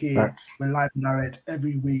all here. Thanks. We're live and direct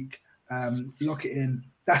every week. Lock it in.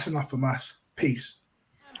 That's enough from us. Peace.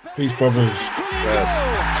 Peace, brothers.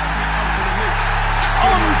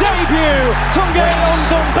 On debut, Tunge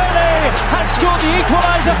Ndombele has scored the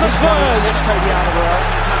equaliser for Spurs. Let's take the out of her.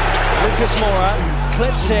 Lucas Moura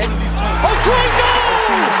clips it. Oh, great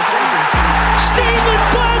goal! Steven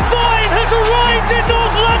Bergwijn has arrived in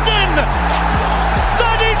North London.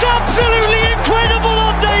 That is absolutely incredible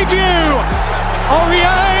on debut. Oh,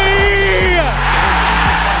 yay!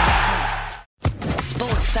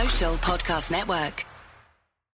 Sports Social Podcast Network.